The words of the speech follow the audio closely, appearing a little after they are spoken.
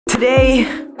Today,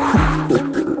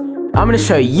 I'm going to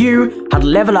show you how to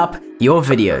level up your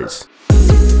videos.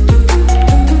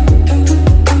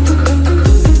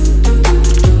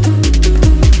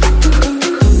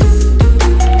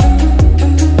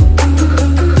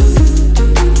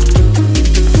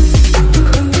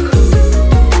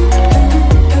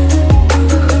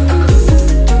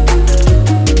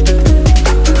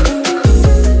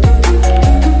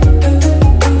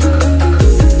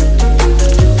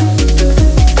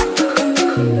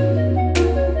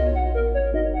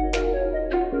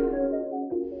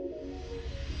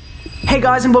 Hey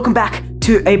guys, and welcome back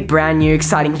to a brand new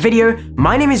exciting video.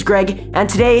 My name is Greg, and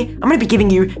today I'm going to be giving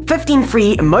you 15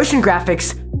 free motion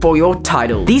graphics for your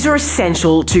title. These are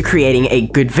essential to creating a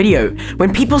good video.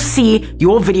 When people see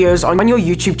your videos on your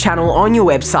YouTube channel, on your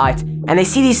website, and they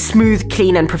see these smooth,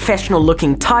 clean, and professional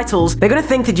looking titles, they're gonna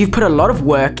think that you've put a lot of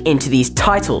work into these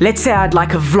titles. Let's say I'd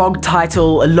like a vlog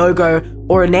title, a logo,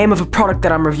 or a name of a product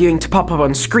that I'm reviewing to pop up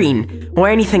on screen, or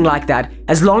anything like that.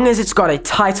 As long as it's got a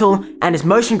title and is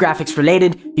motion graphics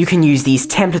related, you can use these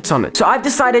templates on it. So I've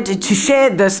decided to share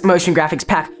this motion graphics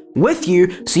pack with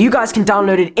you so you guys can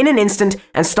download it in an instant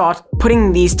and start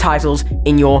putting these titles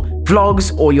in your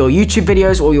vlogs or your YouTube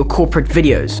videos or your corporate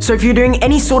videos. So if you're doing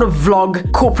any sort of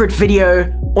vlog, corporate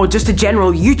video, or just a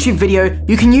general YouTube video,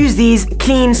 you can use these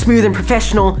clean, smooth, and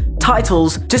professional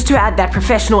titles just to add that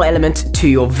professional element to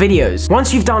your videos.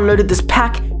 Once you've downloaded this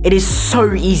pack, it is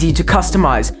so easy to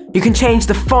customize. You can change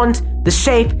the font, the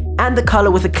shape, and the color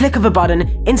with a click of a button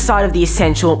inside of the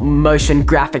essential motion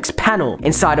graphics panel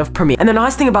inside of Premiere. And the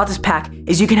nice thing about this pack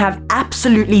is you can have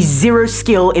absolutely zero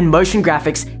skill in motion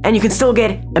graphics and you can still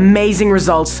get amazing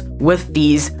results with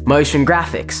these motion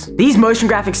graphics. These motion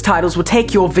graphics titles will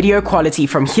take your video quality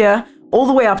from here all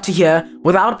the way up to here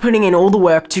without putting in all the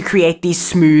work to create these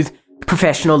smooth,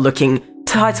 professional looking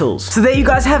titles. So there you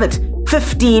guys have it,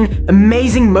 15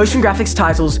 amazing motion graphics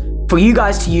titles for you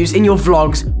guys to use in your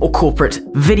vlogs or corporate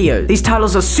videos. These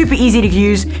titles are super easy to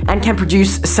use and can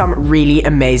produce some really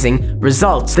amazing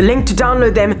results. The link to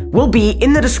download them will be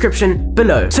in the description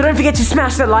below. So don't forget to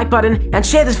smash that like button and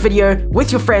share this video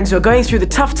with your friends who are going through the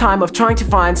tough time of trying to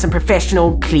find some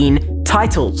professional, clean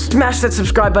titles. Smash that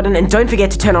subscribe button and don't forget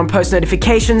to turn on post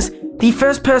notifications. The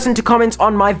first person to comment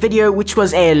on my video, which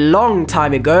was a long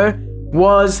time ago,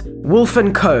 was Wolf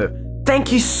 & Co.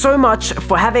 Thank you so much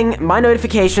for having my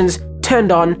notifications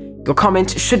turned on. Your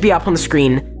comment should be up on the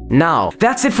screen now.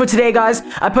 That's it for today, guys.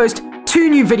 I post 2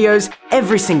 new videos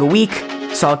every single week,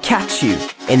 so I'll catch you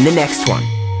in the next one.